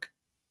hard work.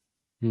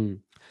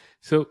 Mm.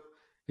 So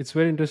it's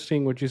very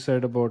interesting what you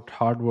said about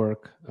hard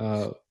work,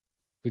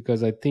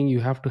 because I think you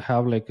have to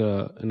have like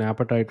an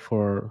appetite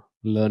for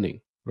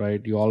learning,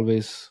 right? You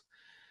always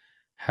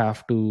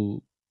have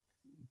to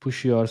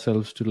push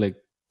yourselves to like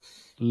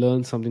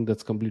learn something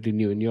that's completely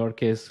new. In your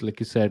case, like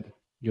you said,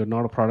 you're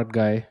not a product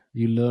guy.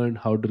 You learn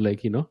how to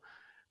like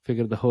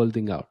figure the whole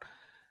thing out.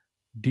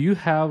 Do you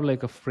have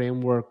like a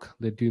framework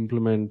that you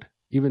implement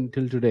even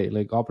till today?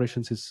 Like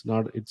operations is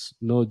not, it's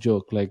no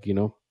joke, like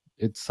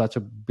it's such a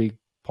big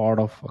part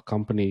of a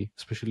company,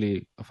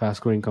 especially a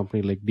fast growing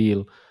company like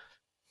Deal.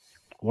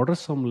 What are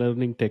some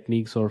learning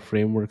techniques or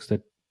frameworks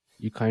that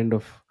you kind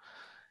of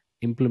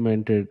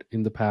implemented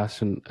in the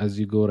past and as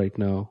you go right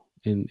now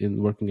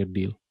in working at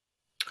Deal?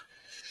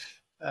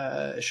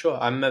 Sure,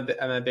 I'm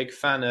a big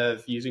fan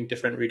of using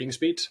different reading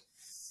speeds.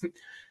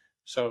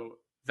 So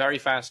very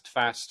fast,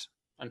 fast,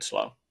 and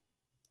slow.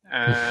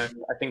 And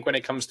I think when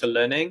it comes to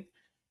learning,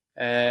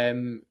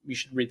 you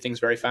should read things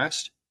very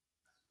fast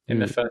in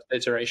the Mm. first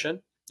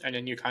iteration, and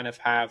then you kind of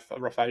have a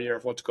rough idea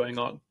of what's going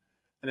on.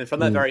 And then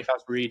from that very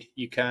fast read,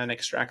 you can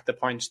extract the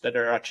points that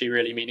are actually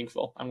really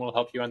meaningful and will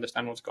help you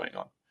understand what's going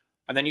on.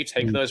 And then you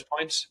take those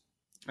points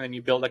and then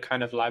you build a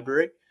kind of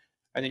library,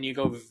 and then you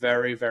go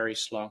very, very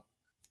slow,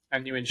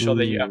 and you ensure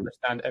that you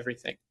understand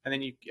everything. And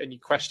then you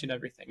question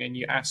everything, and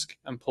you ask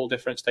and pull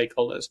different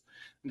stakeholders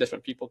and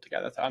different people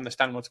together to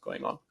understand what's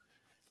going on.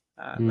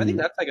 I think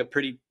that's like a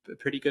pretty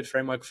good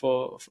framework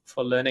for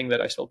learning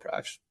that I've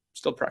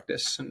still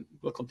practice and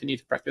will continue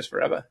to practice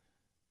forever.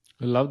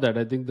 I love that.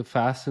 I think the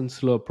fast and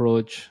slow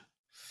approach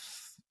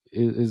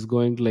is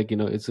going to, like,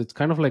 it's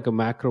kind of like a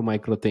macro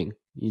micro thing,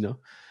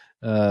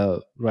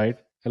 right?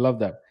 I love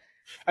that.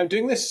 I'm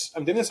doing this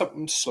up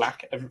in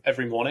Slack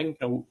every morning.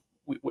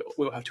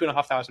 We'll have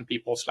 2,500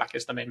 people. Slack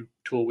is the main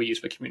tool we use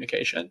for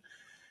communication.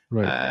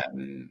 Right.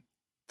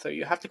 So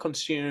you have to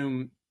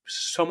consume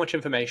so much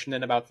information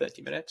in about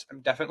 30 minutes. I'm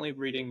definitely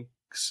reading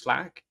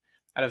Slack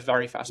at a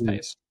very fast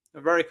pace.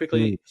 I'm very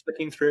quickly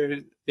flicking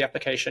through the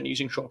application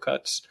using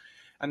shortcuts.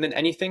 And then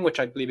anything which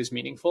I believe is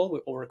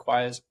meaningful or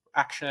requires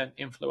action,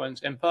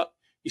 influence, input,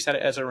 you set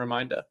it as a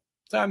reminder.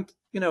 So I'm,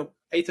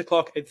 8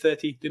 o'clock,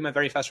 8:30, do my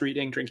very fast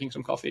reading, drinking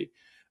some coffee.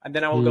 And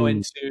then I will go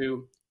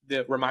into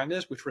the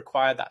reminders, which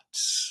require that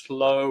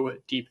slow,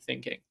 deep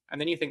thinking. And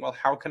then you think, well,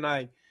 how can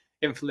I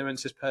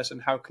influence this person?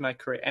 How can I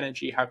create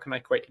energy? How can I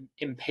create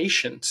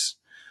impatience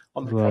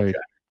on the project?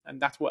 And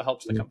that's what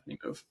helps the company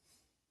move.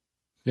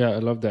 Yeah, I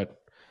love that.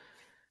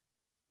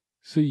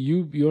 So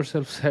you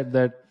yourself said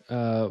that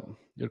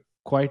you're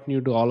quite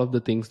new to all of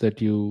the things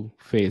that you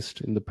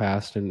faced in the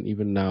past and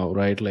even now,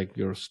 right? Like,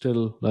 you're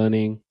still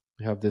learning.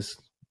 You have this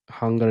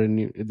hunger in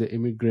you, the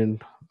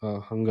immigrant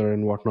hunger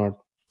and whatnot.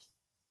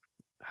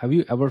 Have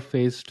you ever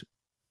faced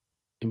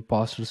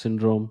imposter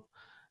syndrome,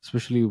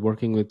 especially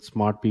working with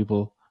smart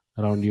people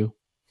around you?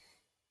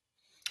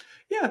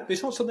 Yeah,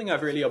 it's not something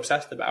I've really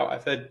obsessed about.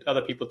 I've heard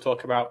other people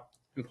talk about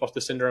imposter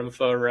syndrome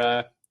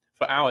for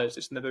hours.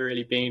 It's never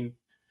really been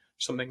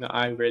something that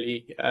I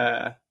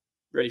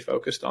really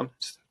focused on.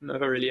 It's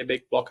never really a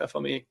big blocker for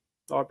me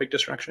or a big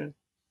distraction.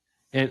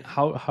 And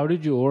how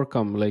did you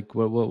overcome? Like,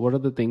 what are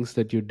the things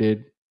that you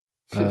did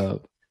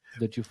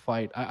that you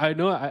fight? I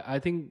know. I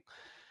think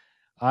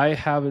I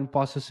have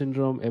imposter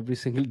syndrome every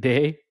single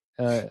day.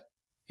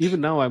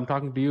 Even now, I'm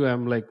talking to you.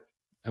 I'm like,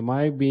 am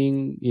I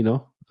being,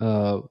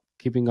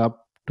 keeping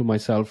up to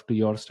myself, to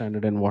your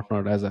standard and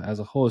whatnot as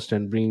a host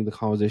and bringing the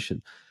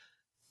conversation?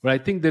 But I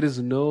think there is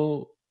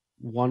no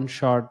one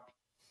shot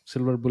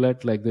silver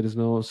bullet. Like, there is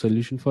no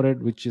solution for it,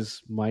 which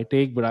is my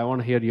take. But I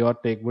want to hear your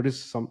take.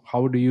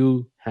 How do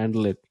you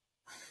handle it?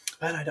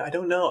 Man, I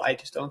don't know. I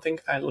just don't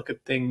think I look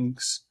at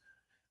things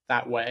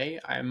that way.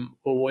 I'm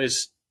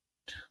always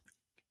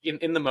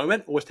in the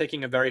moment, always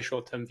taking a very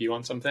short term view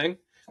on something.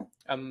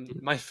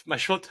 My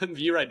short term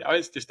view right now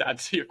is just to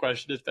answer your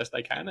question as best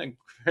I can and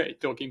create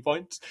talking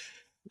points.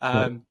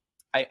 I'm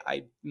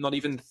not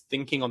even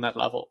thinking on that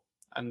level,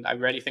 and I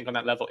rarely think on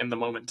that level in the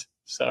moment.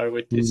 So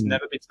it's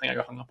never been something I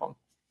got hung up on.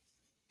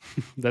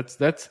 That's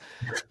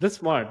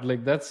smart.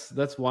 Like,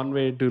 that's one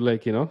way to,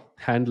 like,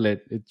 handle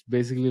it. It's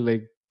basically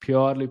like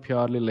purely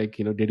like,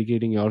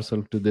 dedicating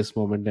yourself to this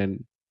moment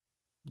and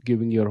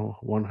giving your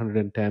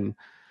 110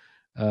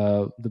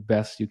 the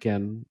best you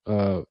can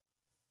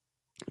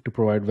to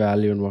provide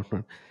value and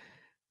whatnot.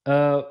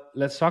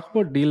 Let's talk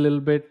about deal a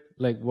little bit.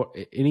 Like,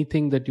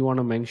 anything that you want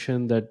to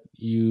mention that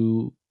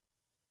you're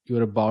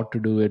about to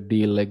do a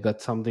deal, like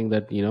that's something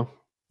that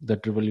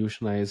that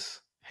revolutionize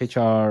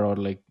HR or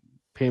like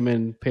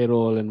payment,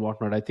 payroll, and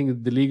whatnot. I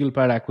think the legal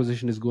pad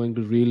acquisition is going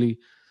to really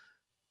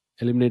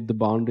eliminate the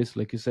boundaries,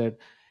 like you said.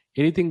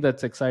 Anything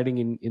that's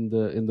exciting in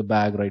the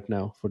bag right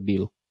now for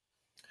deal?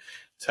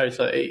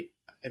 Totally.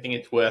 I think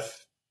it's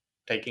worth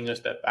taking a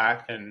step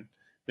back and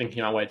thinking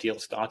about where Deal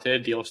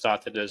started. Deal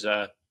started as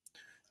a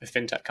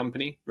fintech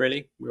company,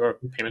 really. We were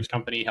a payments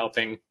company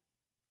helping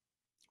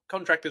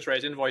contractors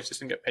raise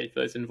invoices and get paid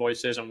for those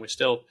invoices, and we're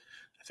still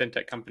a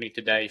fintech company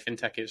today.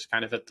 Fintech is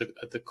kind of at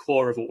the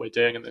core of what we're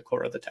doing and the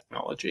core of the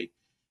technology.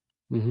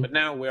 But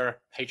now we're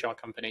a HR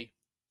company.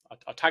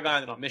 Our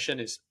tagline and our mission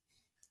is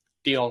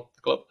Deal,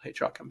 the global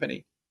HR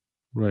company.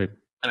 Right.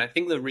 And I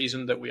think the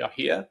reason that we are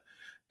here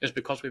is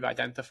because we've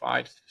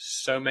identified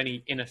so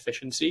many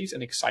inefficiencies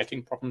and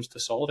exciting problems to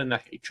solve in the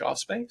HR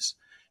space.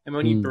 And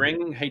when you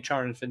bring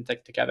HR and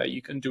fintech together,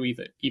 you can do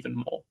even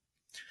more.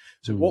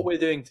 So what we're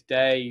doing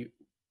today,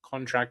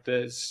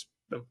 contractors,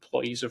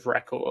 employees of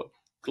record,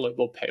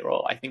 global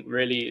payroll, I think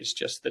really is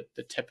just the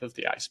tip of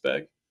the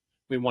iceberg.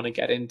 We want to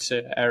get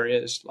into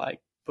areas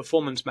like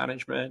performance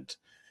management.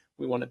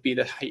 We want to be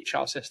the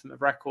HR system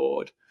of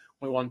record.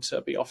 We want to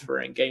be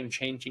offering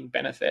game-changing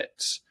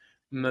benefits,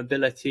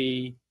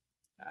 mobility,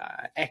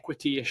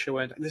 equity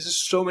issuance.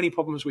 There's so many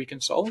problems we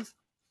can solve,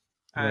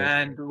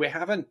 and we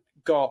haven't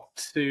got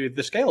to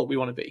the scale we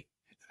want to be.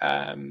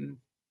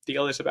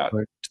 Deal is about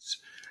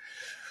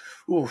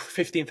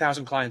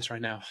 15,000 clients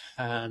right now.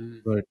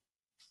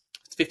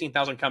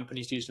 15,000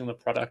 companies using the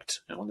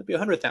product. I want to be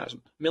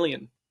 100,000,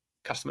 million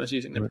customers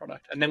using the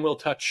product, and then we'll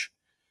touch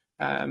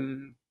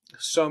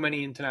so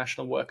many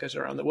international workers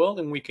around the world,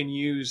 and we can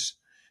use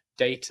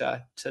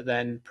data to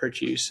then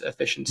produce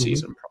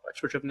efficiencies and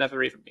products which have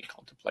never even been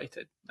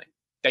contemplated. Like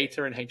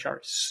data in HR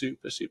is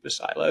super, super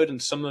siloed,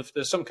 and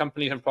there's some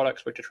companies and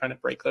products which are trying to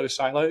break those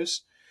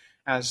silos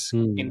as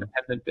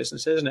independent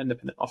businesses and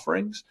independent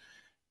offerings.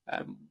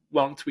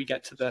 Once we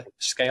get to the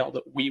scale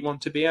that we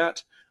want to be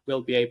at,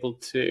 we'll be able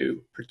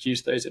to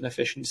produce those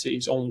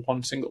inefficiencies on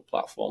one single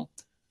platform.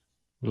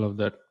 Love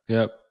that.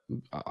 Yeah,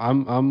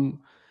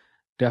 I'm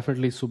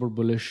definitely super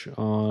bullish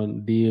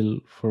on Deal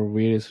for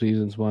various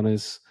reasons. One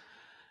is,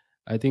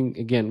 I think,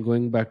 again,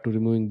 going back to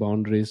removing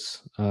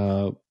boundaries.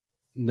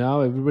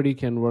 Now everybody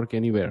can work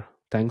anywhere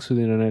thanks to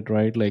the internet,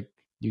 right? Like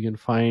you can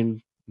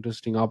find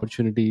interesting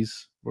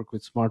opportunities, work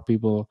with smart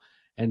people,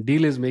 and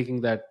Deal is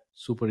making that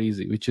super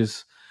easy. Which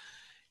is,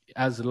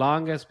 as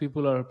long as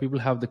people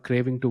have the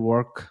craving to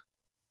work,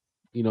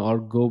 or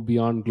go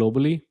beyond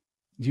globally,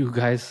 you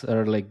guys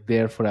are like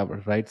there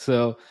forever, right?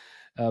 So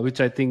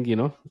which I think,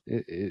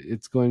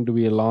 it's going to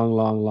be a long,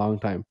 long, long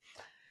time.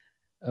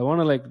 I want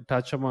to like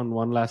touch upon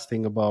one last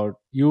thing about,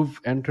 you've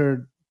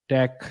entered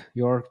tech,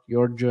 your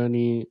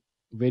journey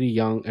very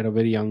young, at a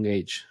very young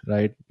age,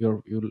 right?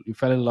 You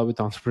fell in love with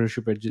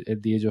entrepreneurship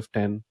at the age of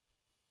 10,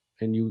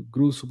 and you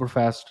grew super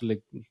fast,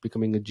 like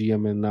becoming a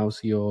GM and now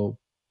CEO.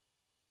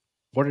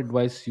 What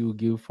advice you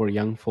give for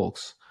young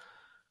folks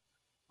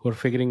who are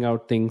figuring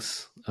out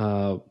things,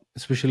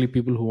 especially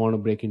people who want to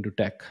break into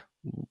tech?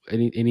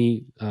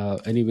 Any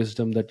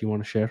wisdom that you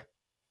want to share?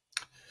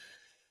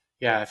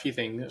 Yeah, a few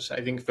things.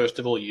 I think first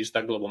of all, use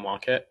that global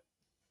market.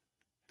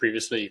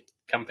 Previously,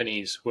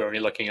 companies were only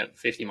looking at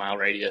 50-mile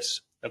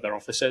radius of their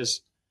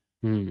offices.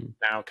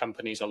 Now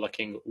companies are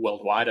looking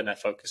worldwide and they're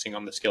focusing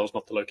on the skills,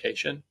 not the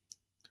location.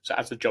 So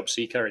as a job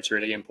seeker, it's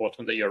really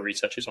important that your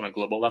research is on a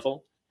global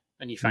level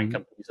and you find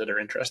companies that are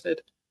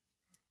interested,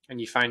 and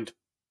you find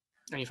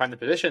the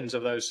positions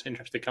of those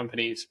interested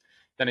companies.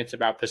 Then it's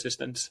about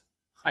persistence.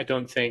 I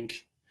don't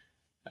think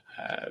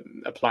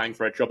applying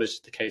for a job is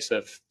the case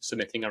of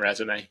submitting a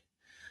resume.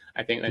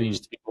 I think there needs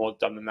to be more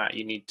done than that.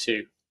 You need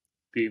to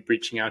be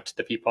reaching out to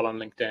the people on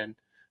LinkedIn,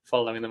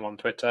 following them on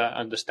Twitter,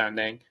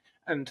 understanding,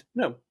 and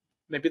no,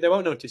 maybe they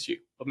won't notice you,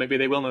 or maybe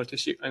they will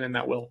notice you, and then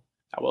that will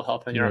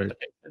help in your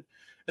application.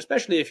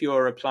 Especially if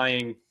you're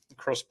applying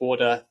cross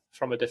border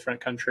from a different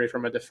country,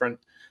 from a different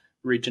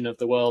region of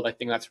the world. I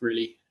think that's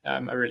really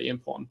a really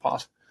important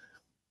part.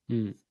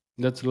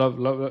 That's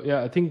love.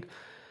 Yeah, I think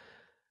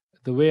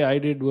the way I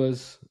did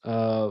was,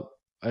 I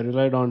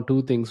relied on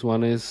two things.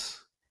 One is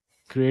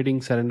creating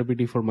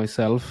serendipity for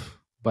myself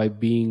by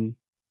being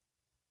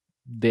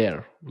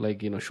there,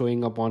 like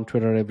showing up on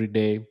Twitter every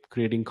day,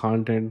 creating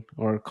content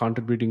or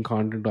contributing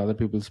content to other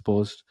people's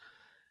posts.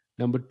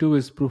 Number two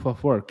is proof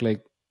of work.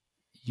 Like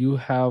you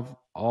have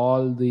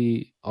all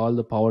the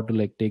power to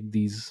like take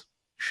these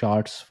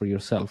shots for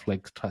yourself,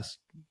 like trust,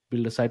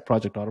 build a side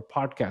project or a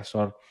podcast,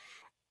 or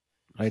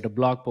write a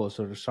blog post,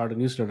 or start a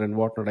newsletter and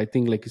whatnot. I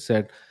think, like you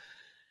said,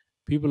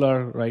 people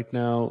are right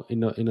now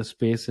in a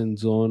space and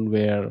zone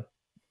where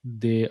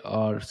they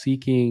are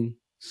seeking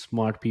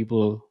smart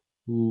people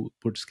who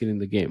put skin in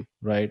the game,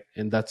 right?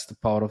 And that's the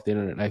power of the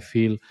internet, I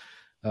feel.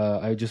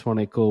 I just want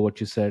to echo what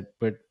you said.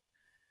 But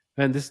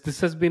man,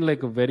 this has been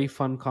like a very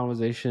fun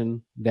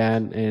conversation,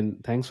 Dan,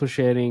 and thanks for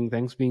sharing,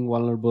 thanks being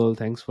vulnerable,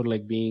 thanks for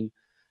like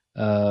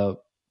uh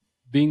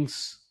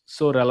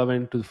so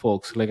relevant to the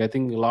folks. Like I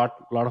think a lot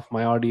of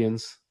my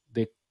audience,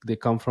 they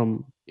come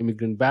from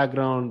immigrant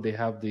background, they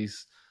have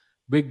these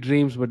big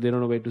dreams but they don't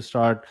know where to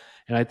start.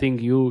 And I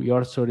think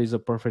your story is a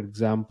perfect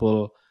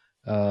example,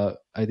 I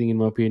think, in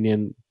my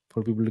opinion,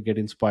 for people to get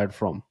inspired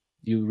from.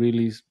 You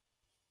really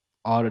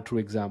are a true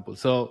example.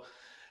 So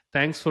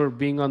thanks for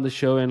being on the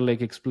show and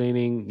like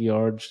explaining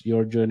your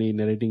journey,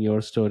 narrating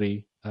your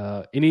story.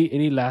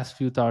 Any last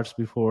few thoughts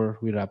before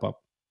we wrap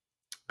up?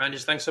 And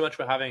just thanks so much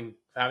for having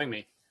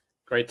me.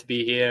 Great to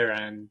be here,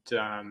 and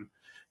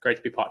great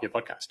to be part of your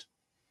podcast.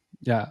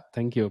 Yeah,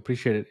 thank you,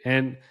 appreciate it.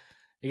 And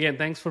again,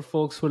 thanks for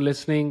folks for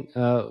listening.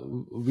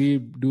 We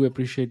do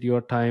appreciate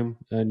your time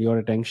and your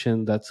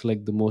attention. That's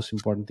like the most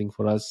important thing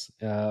for us.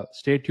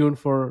 Stay tuned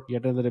for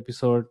yet another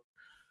episode.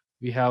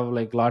 We have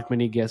like lot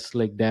many guests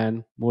like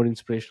Dan, more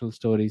inspirational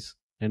stories,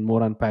 and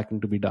more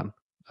unpacking to be done.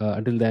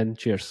 Until then,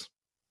 cheers.